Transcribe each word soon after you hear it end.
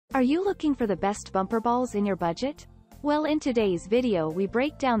Are you looking for the best bumper balls in your budget? Well, in today's video we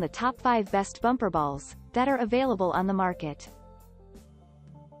break down the top 5 best bumper balls that are available on the market.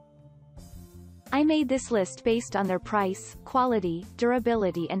 I made this list based on their price, quality,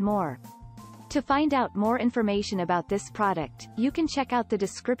 durability and more. To find out more information about this product, you can check out the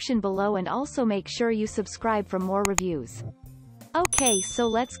description below and also make sure you subscribe for more reviews. Okay, so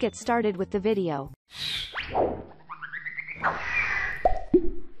let's get started with the video.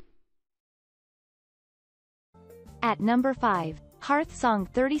 At number 5, HearthSong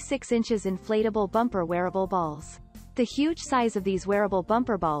 36 inches inflatable bumper wearable balls. The huge size of these wearable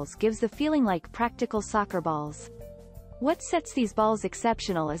bumper balls gives the feeling like practical soccer balls. What sets these balls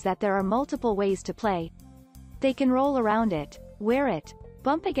exceptional is that there are multiple ways to play. They can roll around it, wear it,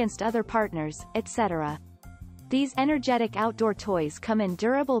 bump against other partners, etc. These energetic outdoor toys come in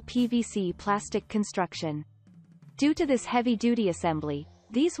durable PVC plastic construction. Due to this heavy-duty assembly,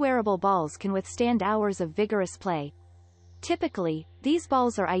 these wearable balls can withstand hours of vigorous play. Typically, these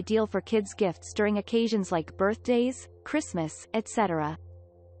balls are ideal for kids' gifts during occasions like birthdays, Christmas, etc.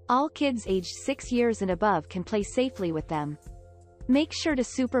 All kids aged 6 years and above can play safely with them. Make sure to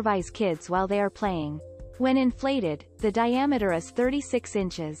supervise kids while they are playing. When inflated, the diameter is 36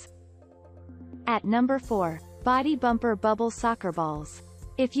 inches. At number 4, Body Bumper Bubble Soccer Balls.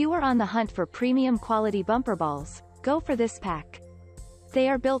 If you are on the hunt for premium quality bumper balls, go for this pack. They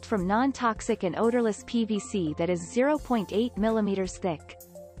are built from non-toxic and odorless PVC that is 0.8 mm thick.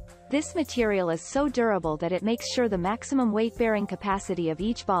 This material is so durable that it makes sure the maximum weight-bearing capacity of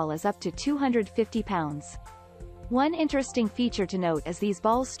each ball is up to 250 pounds. One interesting feature to note is these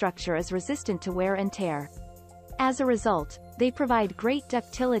balls' structure is resistant to wear and tear. As a result, they provide great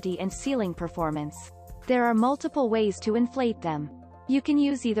ductility and sealing performance. There are multiple ways to inflate them. You can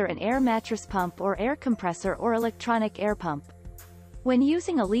use either an air mattress pump or air compressor or electronic air pump. When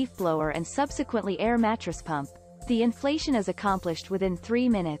using a leaf blower and subsequently air mattress pump, the inflation is accomplished within 3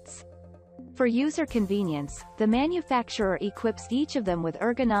 minutes. For user convenience, the manufacturer equips each of them with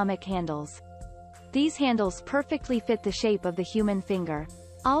ergonomic handles. These handles perfectly fit the shape of the human finger.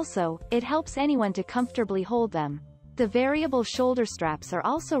 Also, it helps anyone to comfortably hold them. The variable shoulder straps are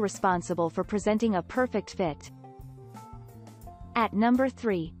also responsible for presenting a perfect fit. At number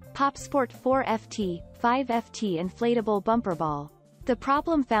 3, Popsport 4FT, 5FT Inflatable Bumper Ball. The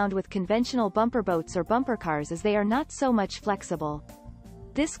problem found with conventional bumper boats or bumper cars is they are not so much flexible.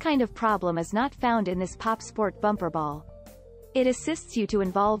 This kind of problem is not found in this Popsport bumper ball. It assists you to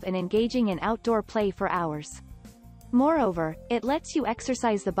involve in engaging in outdoor play for hours. Moreover, it lets you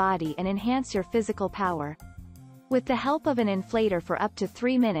exercise the body and enhance your physical power. With the help of an inflator for up to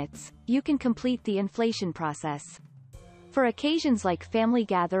 3 minutes, you can complete the inflation process. For occasions like family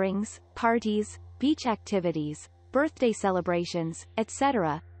gatherings, parties, beach activities, birthday celebrations,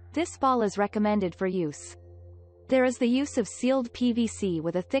 etc., this ball is recommended for use. There is the use of sealed PVC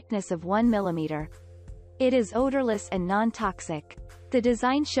with a thickness of 1 mm. It is odorless and non-toxic. The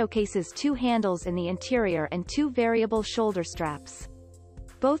design showcases 2 handles in the interior and 2 variable shoulder straps.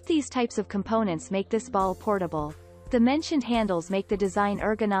 Both these types of components make this ball portable. The mentioned handles make the design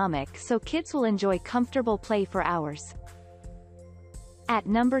ergonomic so kids will enjoy comfortable play for hours. At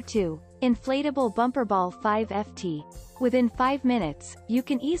number 2, Inflatable Bumper Ball 5FT. Within 5 minutes, you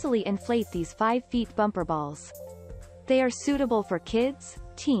can easily inflate these 5 feet bumper balls. They are suitable for kids,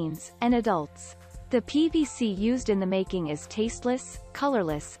 teens, and adults. The PVC used in the making is tasteless,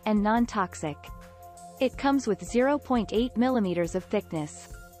 colorless, and non-toxic. It comes with 0.8 mm of thickness.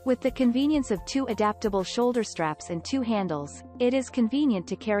 With the convenience of 2 adaptable shoulder straps and 2 handles, it is convenient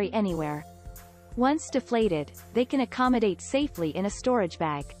to carry anywhere. Once deflated, they can accommodate safely in a storage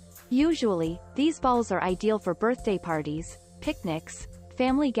bag. Usually, these balls are ideal for birthday parties, picnics,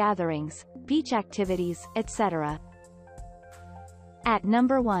 family gatherings, beach activities, etc. At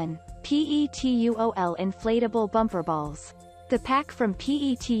number 1, PETUOL Inflatable Bumper Balls. The pack from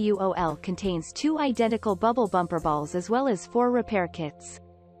PETUOL contains 2 identical bubble bumper balls as well as 4 repair kits.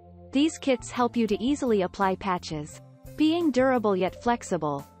 These kits help you to easily apply patches. Being durable yet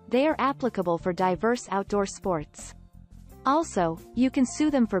flexible, they are applicable for diverse outdoor sports. Also, you can sew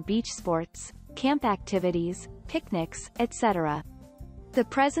them for beach sports, camp activities, picnics, etc. The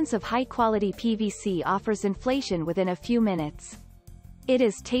presence of high-quality PVC offers inflation within a few minutes. It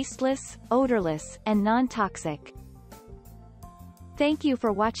is tasteless, odorless, and non-toxic. Thank you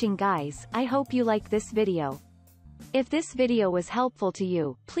for watching, guys. I hope you like this video. If this video was helpful to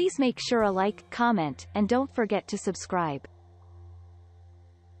you, please make sure a like, comment, and don't forget to subscribe.